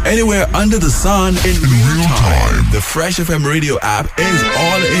content anywhere under the sun in real time. The Fresh FM radio app is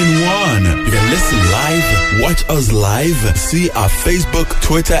all in one. You can listen live, watch us live, see our Facebook,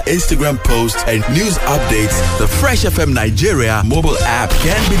 Twitter, Instagram posts, and news updates, the Fresh FM Nigeria mobile app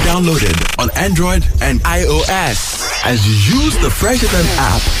can be downloaded on Android and iOS. As you use the Fresh FM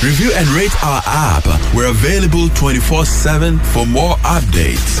app, review and rate our app. We're available 24/7 for more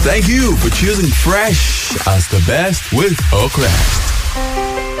updates. Thank you for choosing Fresh as the best with Oakrest.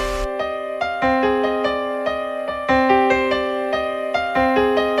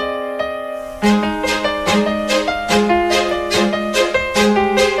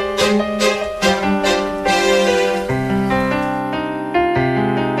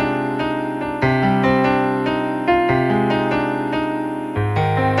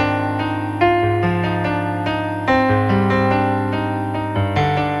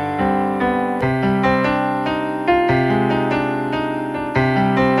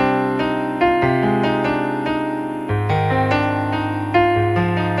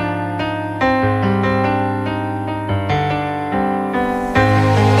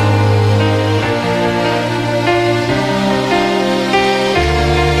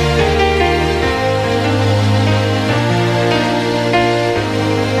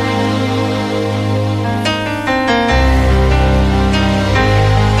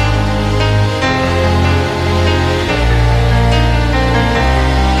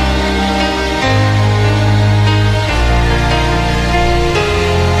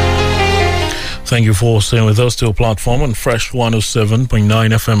 Thank you for staying with us to a platform on Fresh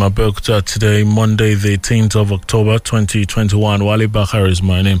 107.9 FM Abeokuta today, Monday, the 18th of October, 2021. Wale Bakar is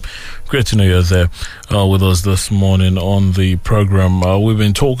my name. Great to know you're there with us this morning on the program. We've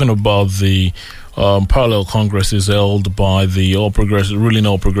been talking about the parallel congresses held by the ruling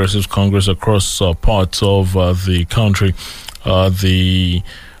All Progressives Congress across parts of the country. The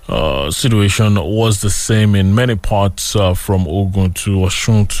situation was the same in many parts from Ogun to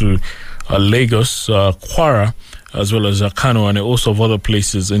Osun to Lagos, Kwara, as well as Kano, and also of other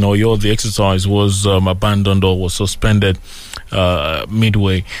places. In Oyo, the exercise was abandoned or was suspended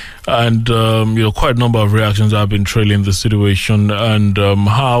midway. And, quite a number of reactions have been trailing the situation and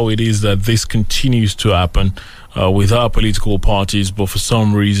how it is that this continues to happen with our political parties, but for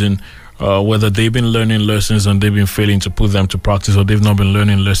some reason, whether they've been learning lessons and they've been failing to put them to practice, or they've not been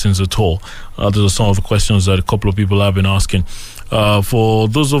learning lessons at all. Those are some of the questions that a couple of people have been asking. For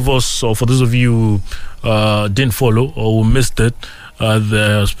those of us, or for those of you who didn't follow or who missed it,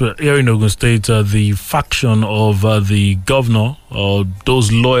 here in Ogun State, the faction of the governor, or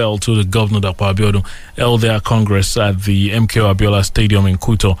those loyal to the governor, Dapo Abiodun, held their congress at the MKO Abiola Stadium in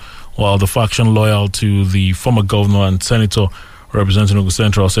Kuto, while the faction loyal to the former governor and senator representing Ogun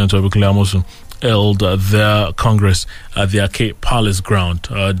Central, Senator Abikunle Amosun, held their congress at the Arcade Palace ground.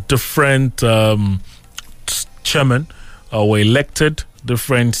 Different chairmen were elected,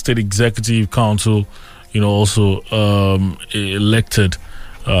 different state executive council, also elected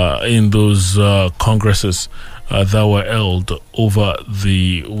in those congresses that were held over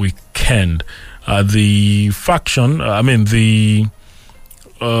the weekend. The faction,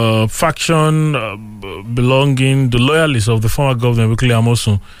 belonging, the loyalists of the former governor, Abikunle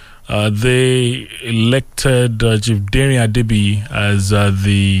Amosun, they elected Chief Darian Adebi as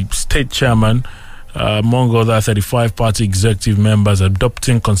the state chairman, among other 35 party executive members,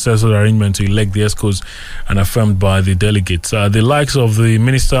 adopting consensus arrangement to elect the ESCOs and affirmed by the delegates. The likes of the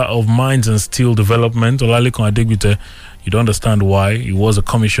Minister of Mines and Steel Development, Olalekan Adegbite, you don't understand why. He was a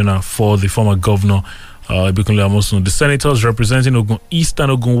commissioner for the former governor, Abikunle Amosun. The senators representing Ogun East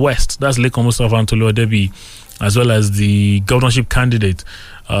and Ogun West, that's Lekan Mustafa Antolo Adebi, as well as the governorship candidate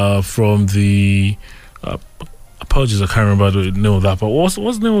from the apologies, I can't remember the name of that. But what's the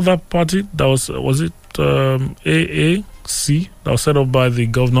name of that party? Was it AAC that was set up by the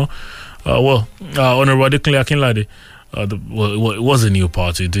governor? Honorable Adekunle Akinlade. It was a new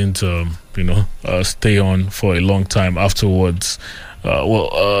party. It didn't stay on for a long time afterwards. He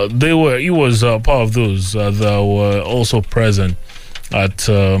was part of those that were also present at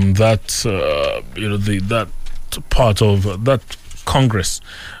that part of that Congress.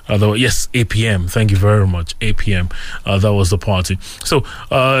 APM. Thank you very much. APM. That was the party. So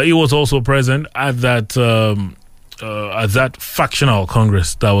he was also present at that factional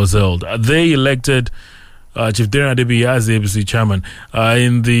Congress that was held. They elected Chief Darian Adebi as the ABC chairman.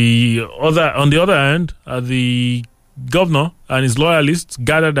 On the other hand, the governor and his loyalists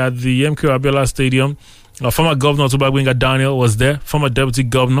gathered at the MKO Abiola Stadium. Former Governor Tubagbenga Daniel was there. Former Deputy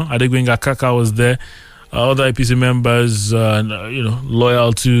Governor Adegbenga Kaka was there. Other APC members,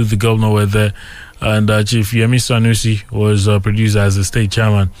 loyal to the governor were there. And Chief Yemi Sanusi was produced as the state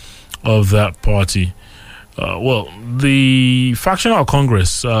chairman of that party. The factional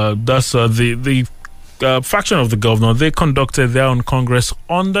Congress, that's the faction of the governor, they conducted their own congress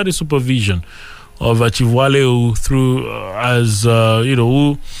under the supervision of Chief Wale, who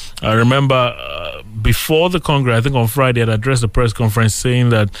I remember before the Congress, I think on Friday, had addressed the press conference saying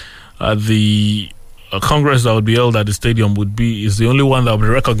that the Congress that would be held at the stadium is the only one that will be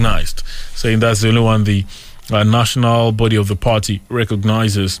recognized, saying that's the only one the national body of the party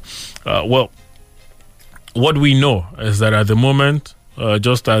recognizes. Well, what we know is that at the moment,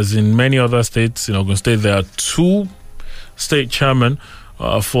 just as in many other states, in Ogun State, there are 2 state chairmen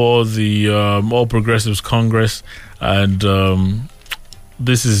for the All Progressives Congress, and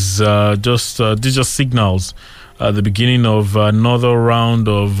this is just signals the beginning of another round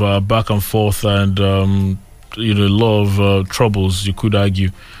of back and forth and a lot of troubles, you could argue,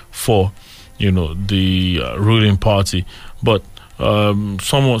 for the ruling party. But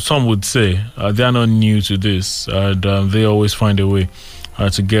some would say they are not new to this, and they always find a way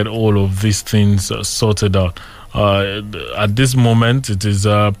to get all of these things sorted out. At this moment, it is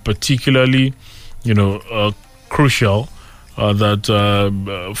particularly, crucial that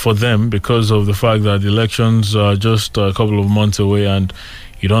for them, because of the fact that the elections are just a couple of months away, and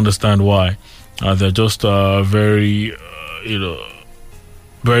you don't understand why. They're just very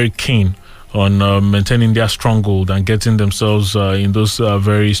keen on maintaining their stronghold and getting themselves in those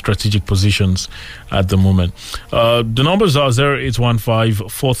very strategic positions at the moment. The numbers are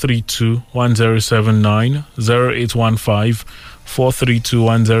 0815-432-1079,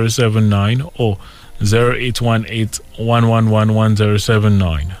 0815-432-1079, or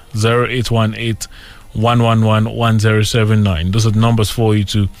 0818-111-1079, 0818-111-1079. Those are the numbers for you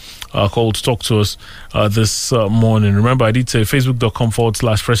to call to talk to us this morning. Remember, I did say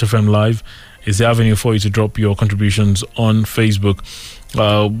facebook.com/Fresh FM Live is the avenue for you to drop your contributions on Facebook.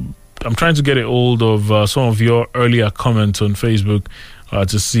 I'm trying to get a hold of some of your earlier comments on Facebook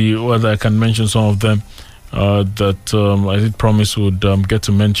to see whether I can mention some of them that I did promise would get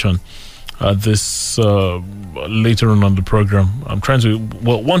to mention this later on the program. I'm trying to,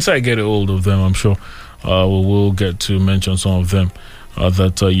 once I get a hold of them, I'm sure we'll get to mention some of them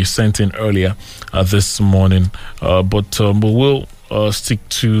that you sent in earlier this morning. But we will stick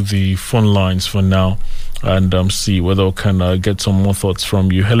to the phone lines for now and see whether we can get some more thoughts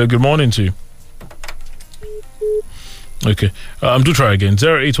from you. Hello, good morning to you. Okay, do try again.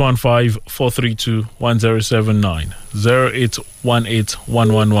 0815-432-1079,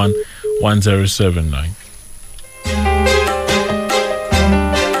 0818-111-1079.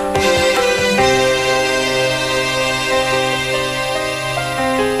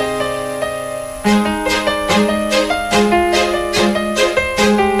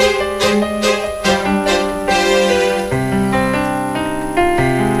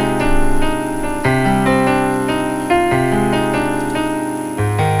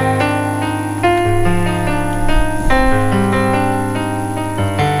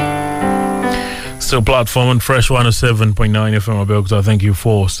 Still platform on Fresh 107.9 FM Abeokuta. Thank you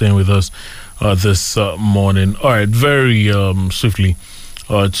for staying with us this morning. All right, very swiftly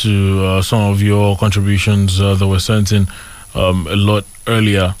to some of your contributions that were sent in a lot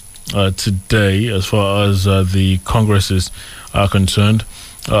earlier today as far as the congresses are concerned.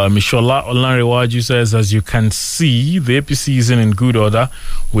 Mishola Olanrewaju says, as you can see, the APC is in good order.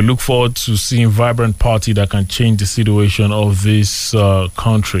 We look forward to seeing a vibrant party that can change the situation of this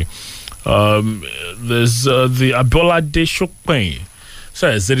country. There's the Abola Deshokpe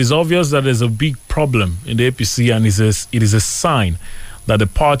says it is obvious that there's a big problem in the APC, and it is a sign that the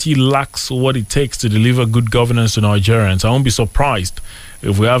party lacks what it takes to deliver good governance to Nigerians. I won't be surprised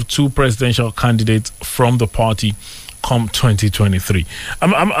if we have 2 presidential candidates from the party come 2023.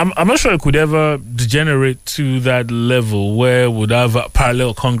 I'm not sure it could ever degenerate to that level where we'd have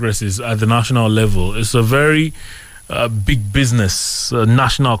parallel congresses at the national level. It's a very big business,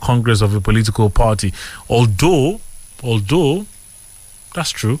 national congress of a political party. Although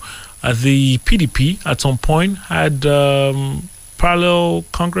that's true, the PDP at some point had parallel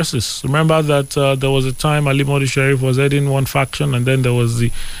congresses. Remember that there was a time Ali Modi Sharif was heading one faction, and then there was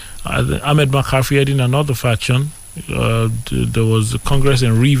the Ahmed McCarthy heading another faction. There was a congress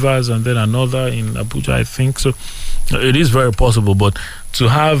in Rivers and then another in Abuja, I think. So it is very possible, but to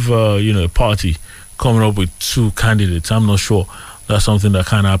have a party coming up with 2 candidates, I'm not sure that's something that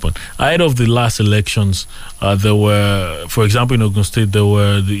can happen. Ahead of the last elections, there were, for example, in Ogun State, there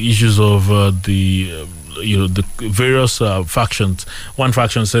were the issues of the various factions. One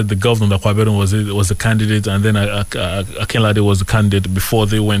faction said the governor, Kwabedon, was the candidate, and then Akinlade was the candidate before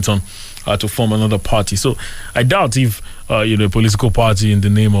they went on to form another party. So I doubt if a political party in the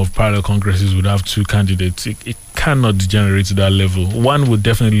name of parallel congresses would have two candidates. It cannot degenerate to that level. One would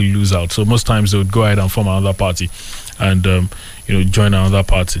definitely lose out. So most times they would go ahead and form another party and join another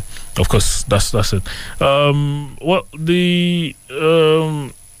party. Of course, that's it.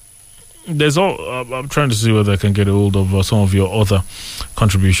 There's all. I'm trying to see whether I can get a hold of some of your other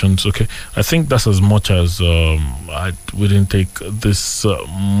contributions. Okay, I think that's as much as we didn't take this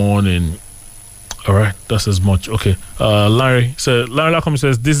morning. All right, that's as much. Okay, Larry Lacombe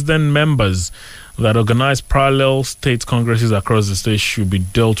says dissident members that organize parallel state congresses across the state should be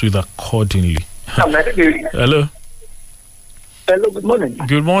dealt with accordingly. Hello. Hello, good morning.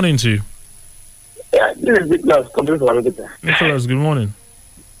 Good morning to you. Yeah, this is Nicholas. Nicholas, good morning.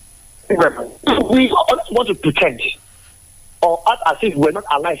 We want to pretend or act as if we're not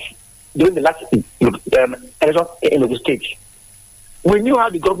alive during the last election in the state. We knew how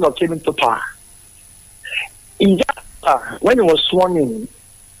the governor came into power. When he was sworn in,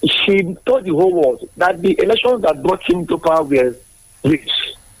 she told the whole world that the elections that brought him to power were rigged,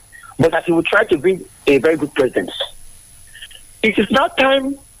 but that he would try to be a very good president. It is now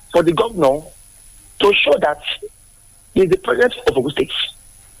time for the governor to show that he is the president of Ogun State.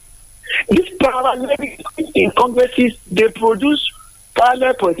 These parallel in congresses, they produce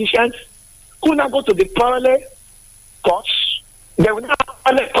parallel politicians who now go to the parallel courts. They will now have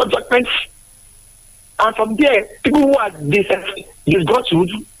parallel court judgments. And from there, people who are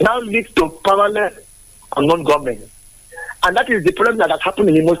disgruntled now lead to parallel unknown government. And that is the problem that has happened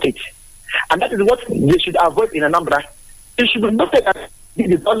in Imo State. And that is what they should avoid in Anambra. It should be noted that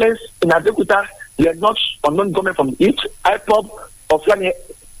the violence in Abeokuta were not unknown government from each IPOB or Fulani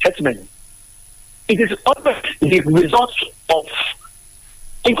herdsmen. It is always the result of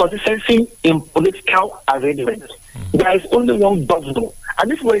inconsistency in political arrangement. There is only one governor.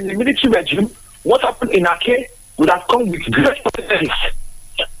 And if we're in the military regime, what happened in Ake would have come with great consequences.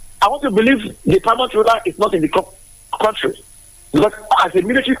 I want to believe the paramount ruler is not in the country. Because as a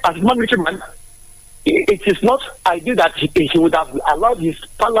non-military man, it is not ideal that he would have allowed his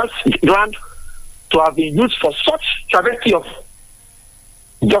palace land to have been used for such travesty of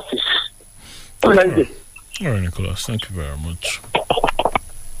justice. All right, Nicholas. Thank you very much.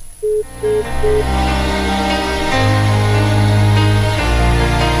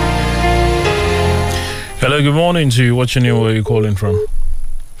 Hello, good morning to you. What's your name? Where are you calling from?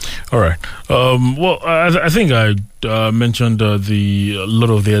 All right. I think I mentioned a lot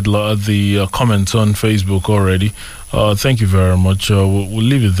of the comments on Facebook already. Thank you very much. We'll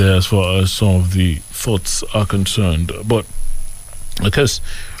leave it there as far as some of the thoughts are concerned. But because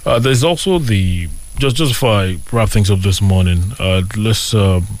there's also just before I wrap things up this morning, let's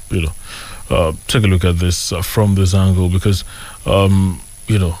take a look at this from this angle because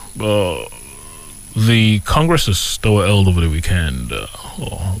the congresses that were held over the weekend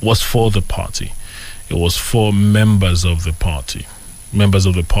was for the party. It was for members of the party. Members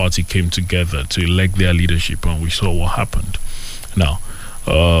of the party came together to elect their leadership, and we saw what happened. Now,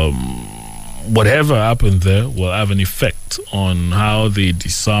 whatever happened there will have an effect on how they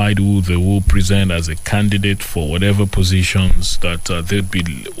decide who they will present as a candidate for whatever positions that they'll be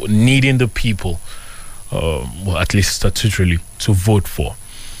needing the people, at least statutorily, to vote for.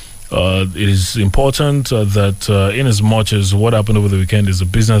 It is important that in as much as what happened over the weekend is the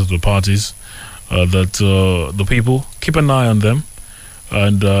business of the parties, that the people keep an eye on them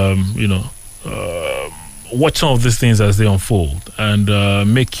and, watch some of these things as they unfold and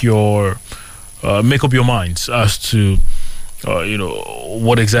make up your minds as to,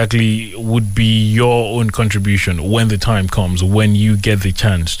 what exactly would be your own contribution when the time comes, when you get the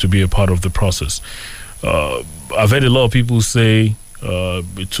chance to be a part of the process. I've heard a lot of people say,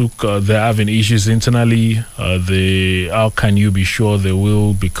 they're having issues internally. How can you be sure they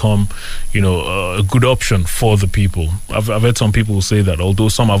will become, a good option for the people? I've heard some people say that, although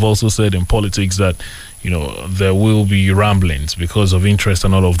some have also said in politics that, there will be ramblings because of interest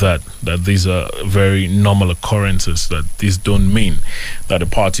and all of that, that these are very normal occurrences, that these don't mean that the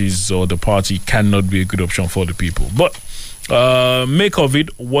parties or the party cannot be a good option for the people. But make of it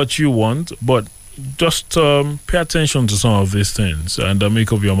what you want, but just pay attention to some of these things and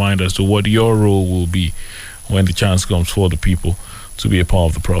make up your mind as to what your role will be when the chance comes for the people to be a part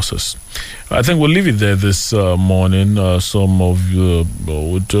of the process. I think we'll leave it there this morning. Some of you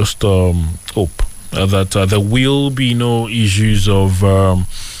would just hope that there will be no issues of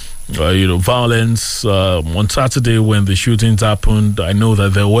violence. On Saturday when the shootings happened, I know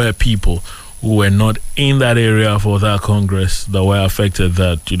that there were people who were not in that area for that Congress that were affected,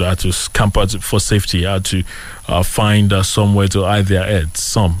 that had to camp out for safety, had to find somewhere to hide their heads.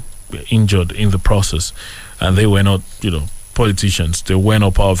 Some were injured in the process. and they were not, politicians. They were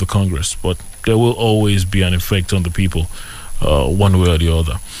not part of the Congress, but there will always be an effect on the people, one way or the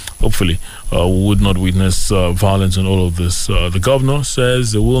other. Hopefully, we would not witness violence in all of this. The governor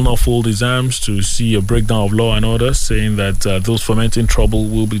says they will not fold his arms to see a breakdown of law and order, saying that those fomenting trouble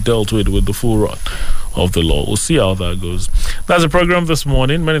will be dealt with the full rod of the law. We'll see how that goes. That's the program this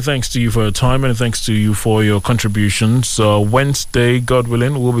morning. Many thanks to you for your time. Many thanks to you for your contributions. Wednesday, God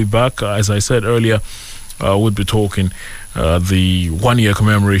willing, we'll be back. As I said earlier, we'll be talking the 1 year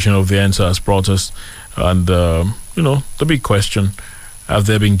commemoration of the NSAS protest. And, the big question, have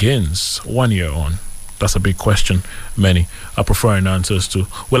there been gains 1 year on? That's a big question many are preferring answers to.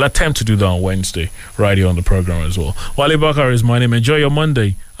 We'll attempt to do that on Wednesday, right here on the program as well. Wale Bakar is my name. Enjoy your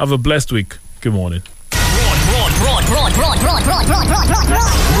Monday. Have a blessed week. Good morning.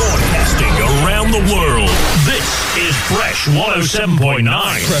 Broadcasting around the world. This is Fresh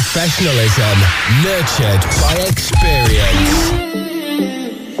 107.9. Professionalism nurtured by experience.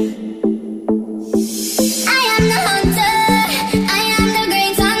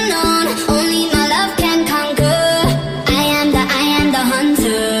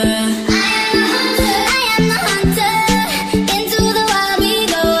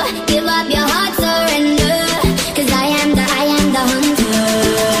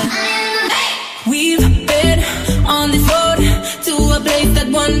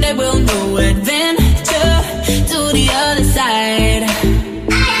 We'll know adventure to the other side.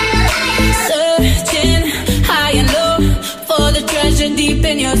 Searching high and low for the treasure deep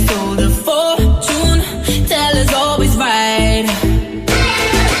in your soul. The fortune teller's always right.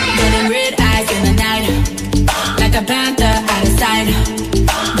 Burning red eyes in the night, like a panther out of sight.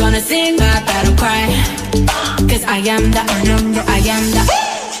 Gonna sing my battle cry, 'cause I am the hunter. I am the hunter.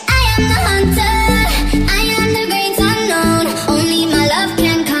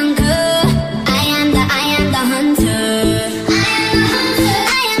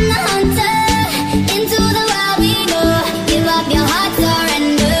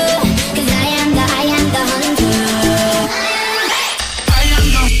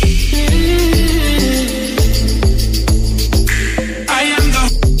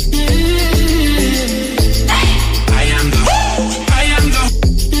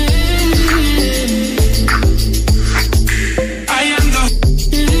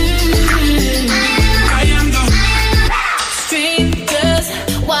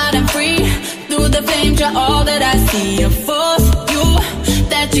 All that I see, a force you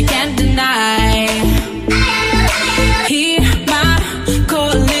that you can't deny. Hear my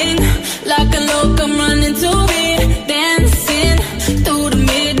calling, like a locum running to me, dancing through the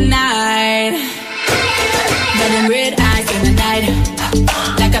midnight. Running red eyes in the night,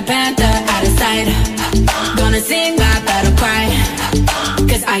 like a panther out of sight. Gonna sing my battle cry,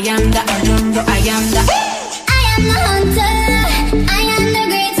 'cause I am the hunter. I am the hunter. I am the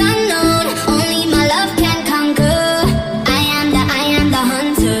great unknown. Only my love can conquer. I am the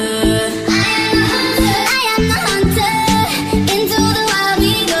hunter. I am the hunter. Into the wild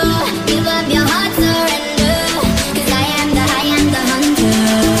we go. Give up your heart, surrender. 'Cause I am the hunter.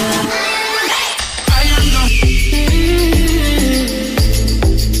 I am the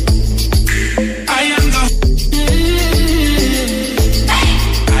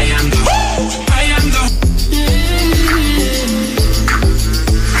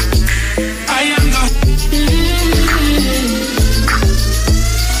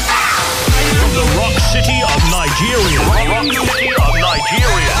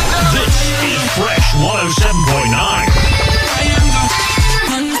Nigeria. This is Fresh 107.9.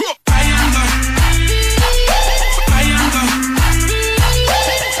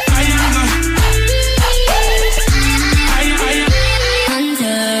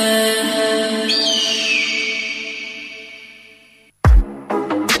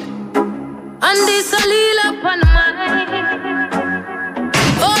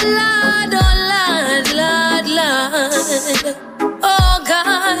 Oh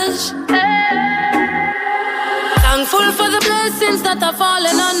gosh, thankful for the blessings that are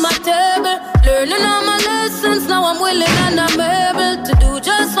falling on my table. Learning all my lessons, now I'm willing and I'm able to do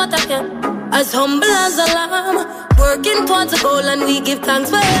just what I can. As humble as a lamb, working towards a goal, and we give thanks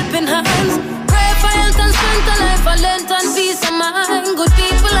for helping hands. Pray for health and strength, a life, a length and peace of mind. Good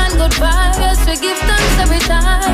people and good vibes, we give thanks every time.